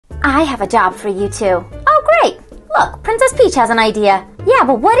I have a job for you two. Oh, great. Look, Princess Peach has an idea. Yeah,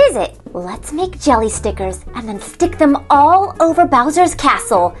 but what is it? Let's make jelly stickers and then stick them all over Bowser's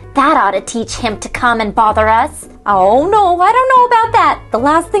castle. That ought to teach him to come and bother us. Oh no, I don't know about that. The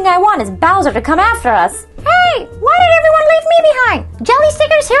last thing I want is Bowser to come after us. Hey, why did everyone leave me behind? Jelly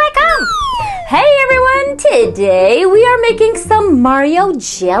stickers, here I come. Hey everyone, today we are making some Mario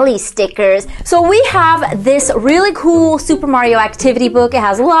jelly stickers. So we have this really cool Super Mario activity book. It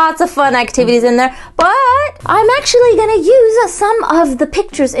has lots of fun activities in there, but I'm actually gonna use some of the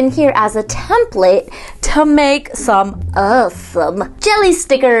pictures in here as a template to make some awesome jelly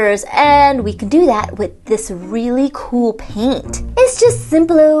stickers. And we can do that with this really cool paint. It's just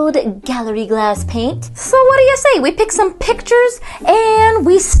simple old gallery glass paint. So what do you say? We pick some pictures and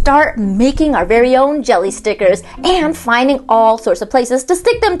we start making our very own jelly stickers and finding all sorts of places to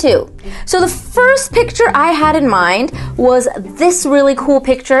stick them to. So the first picture I had in mind was this really cool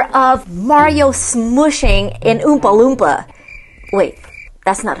picture of Mario smushing an Oompa Loompa. Wait,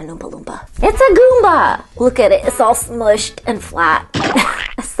 that's not an Oompa Loompa. It's a Goomba. Look at it, it's all smushed and flat.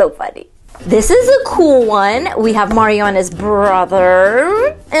 That's so funny. This is a cool one. We have Mario and his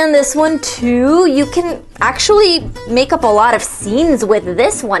brother. And this one too. You can actually make up a lot of scenes with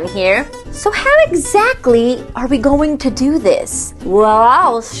this one here. So how exactly are we going to do this? Well,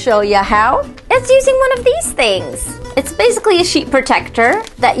 I'll show you how. It's using one of these things. It's basically a sheet protector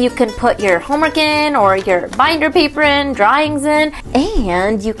that you can put your homework in or your binder paper in, drawings in,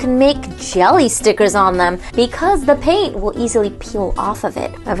 and you can make jelly stickers on them because the paint will easily peel off of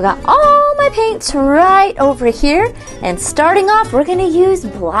it. I've got all my paints right over here, and starting off we're gonna use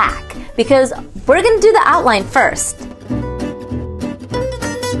black because we're gonna do the outline first.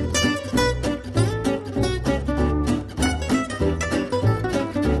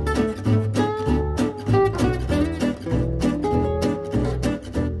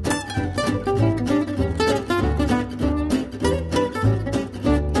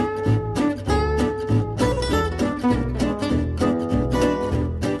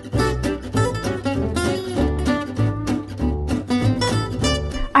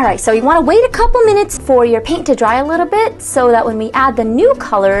 Alright, so you want to wait a couple minutes for your paint to dry a little bit so that when we add the new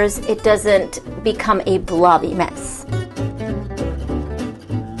colors, it doesn't become a blobby mess.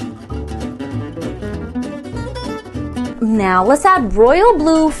 Now let's add royal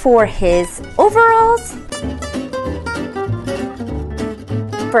blue for his overalls.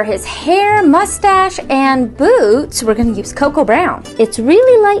 For his hair, mustache, and boots, we're going to use cocoa brown. It's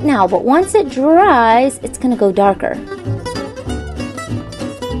really light now, but once it dries, it's going to go darker.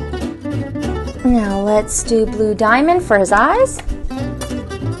 Now let's do blue diamond for his eyes.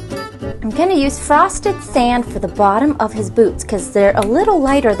 I'm going to use frosted sand for the bottom of his boots because they're a little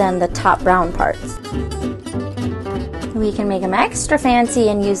lighter than the top brown parts. We can make him extra fancy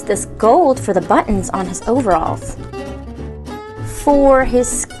and use this gold for the buttons on his overalls. For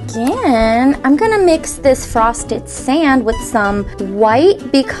his skin, I'm going to mix this frosted sand with some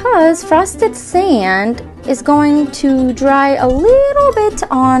white because frosted sand is going to dry a little bit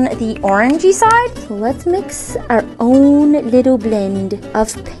on the orangey side. So let's mix our own little blend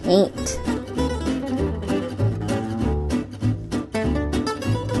of paint.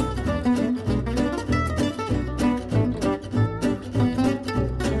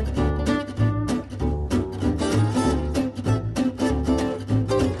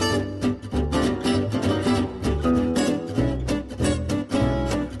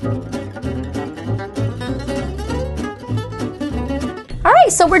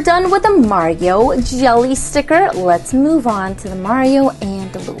 Alright, so we're done with the Mario jelly sticker. Let's move on to the Mario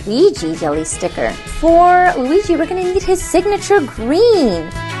and Luigi jelly sticker. For Luigi, we're going to need his signature green.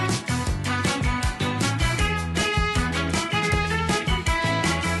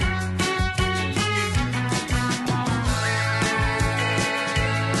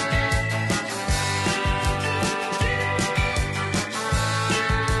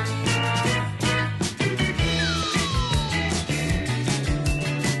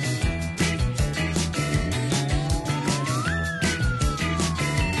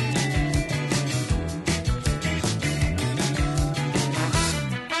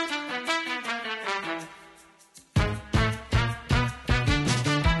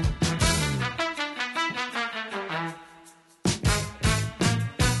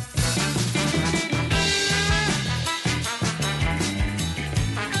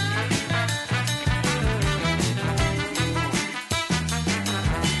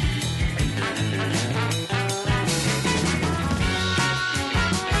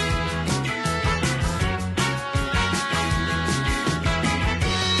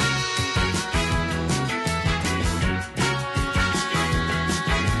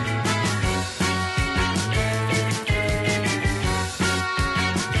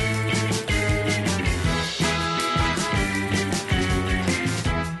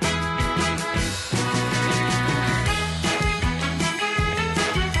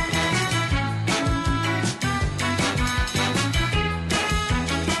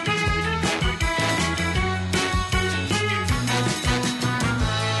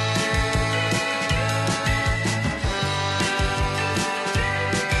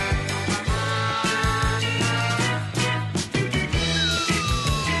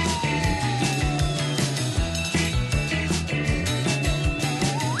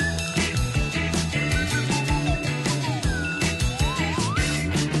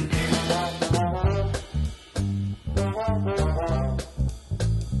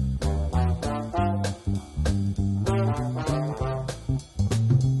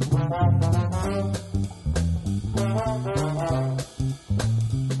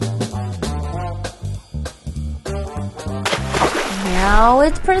 Now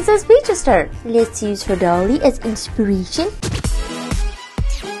it's Princess Peach's turn. Let's use her dolly as inspiration.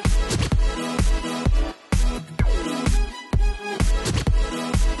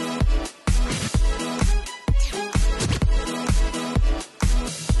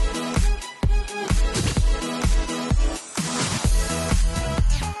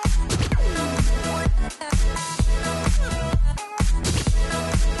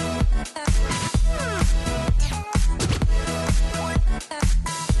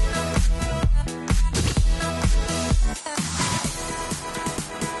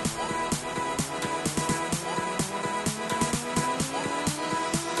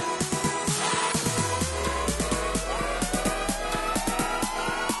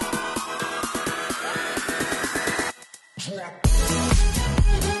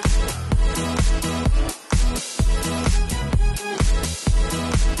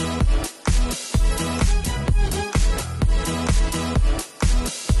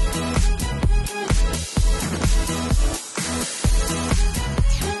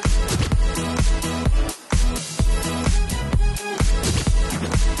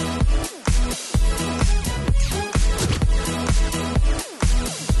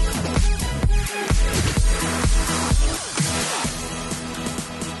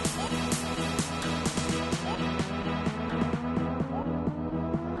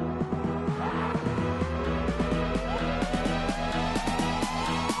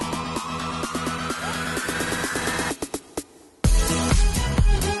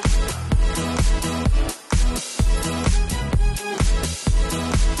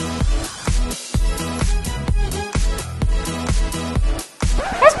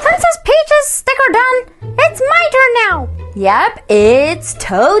 Done. It's my turn now. Yep, it's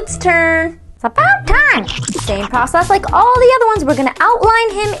Toad's turn. It's about time. Same process like all the other ones. We're gonna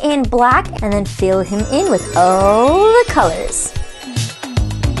outline him in black and then fill him in with all the colors.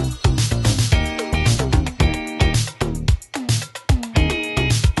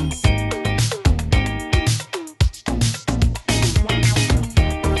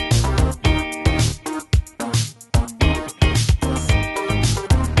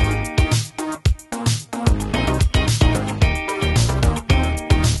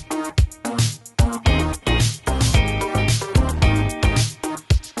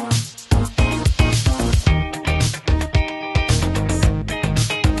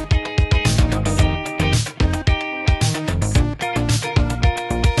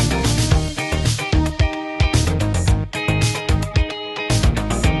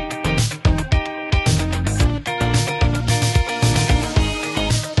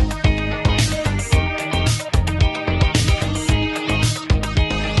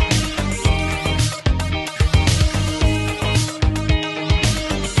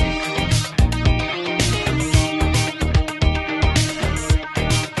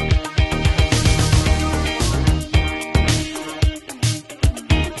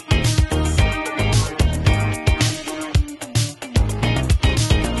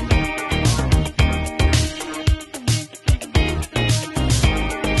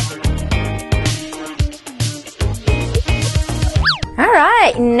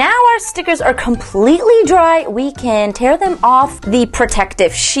 Alright, now our stickers are completely dry. We can tear them off the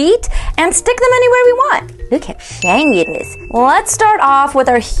protective sheet and stick them anywhere we want. Look how shiny it is. Let's start off with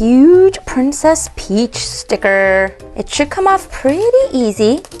our huge Princess Peach sticker. It should come off pretty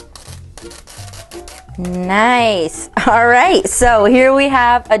easy. Nice. Alright, so here we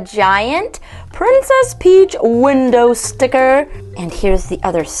have a giant Princess Peach window sticker. And here's the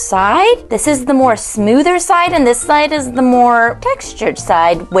other side. This is the more smoother side, and this side is the more textured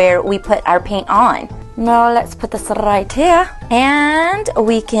side where we put our paint on. Now let's put this right here. And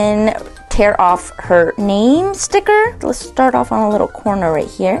we can tear off her name sticker. Let's start off on a little corner right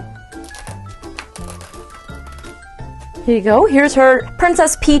here. Here you go. Here's her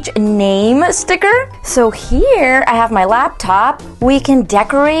Princess Peach name sticker. So here I have my laptop. We can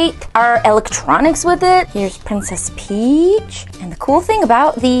decorate our electronics with it. Here's Princess Peach. And the cool thing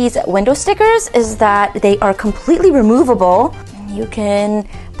about these window stickers is that they are completely removable. You can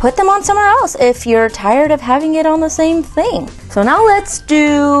put them on somewhere else if you're tired of having it on the same thing. So now let's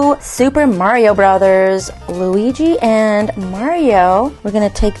do Super Mario Brothers. Luigi and Mario. We're gonna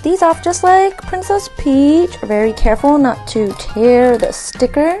take these off just like Princess Peach. Very careful not to tear the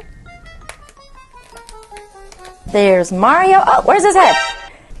sticker. There's Mario. Oh, where's his head?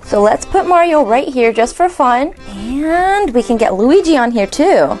 So let's put Mario right here just for fun. And we can get Luigi on here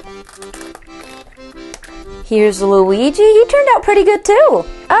too. Here's Luigi. He turned out pretty good too. Oh,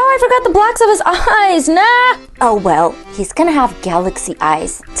 I forgot the blacks of his eyes. Nah. Oh well, he's gonna have galaxy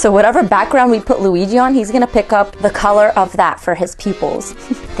eyes. So whatever background we put Luigi on, he's gonna pick up the color of that for his pupils.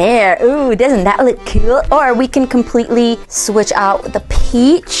 There, ooh, doesn't that look cool? Or we can completely switch out the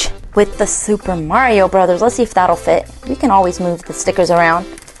Peach with the Super Mario Brothers. Let's see if that'll fit. We can always move the stickers around.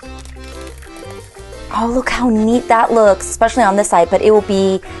 Oh, look how neat that looks, especially on this side, but it will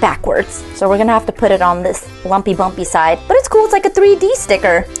be backwards. So we're gonna have to put it on this lumpy bumpy side, but it's cool, it's like a 3D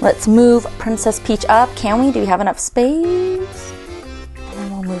sticker. Let's move Princess Peach up, can we? Do we have enough space? And then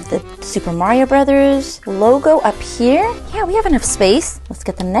we'll move the Super Mario Brothers logo up here. Yeah, we have enough space. Let's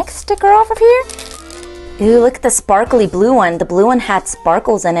get the next sticker off of here. Ooh, look at the sparkly blue one. The blue one had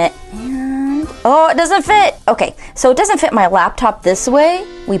sparkles in it. Oh, it doesn't fit. Okay, so it doesn't fit my laptop this way.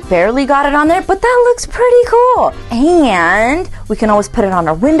 We barely got it on there, but that looks pretty cool. And we can always put it on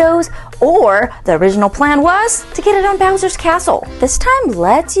our windows, or the original plan was to get it on Bowser's Castle. This time,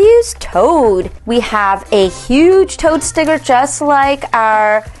 let's use Toad. We have a huge Toad sticker just like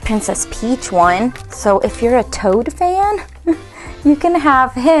our Princess Peach one. So if you're a Toad fan, you can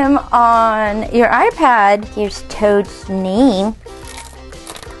have him on your iPad. Here's Toad's name.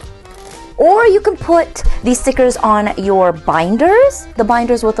 Or you can put these stickers on your binders. The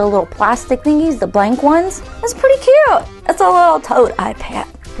binders with the little plastic thingies, the blank ones. That's pretty cute. It's a little Toad iPad.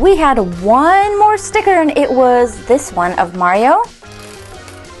 We had one more sticker and it was this one of Mario.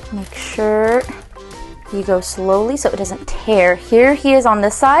 Make sure you go slowly so it doesn't tear. Here he is on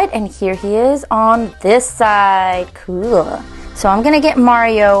this side and here he is on this side. Cool. So I'm gonna get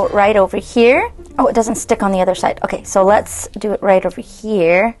Mario right over here. Oh, it doesn't stick on the other side. Okay, so let's do it right over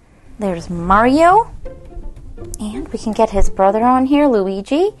here. There's Mario, and we can get his brother on here,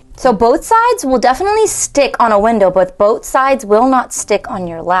 Luigi. So both sides will definitely stick on a window, but both sides will not stick on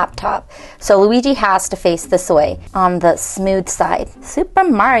your laptop. So Luigi has to face this way on the smooth side. Super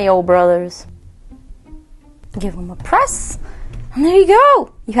Mario Brothers. Give him a press, and there you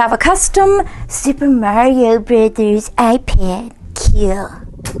go. You have a custom Super Mario Brothers iPad. Cool.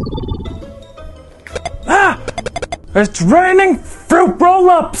 Ah! It's raining fruit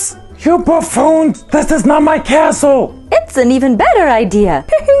roll-ups! You buffoons! This is not my castle! It's an even better idea.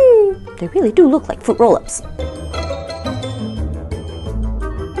 They really do look like fruit roll-ups.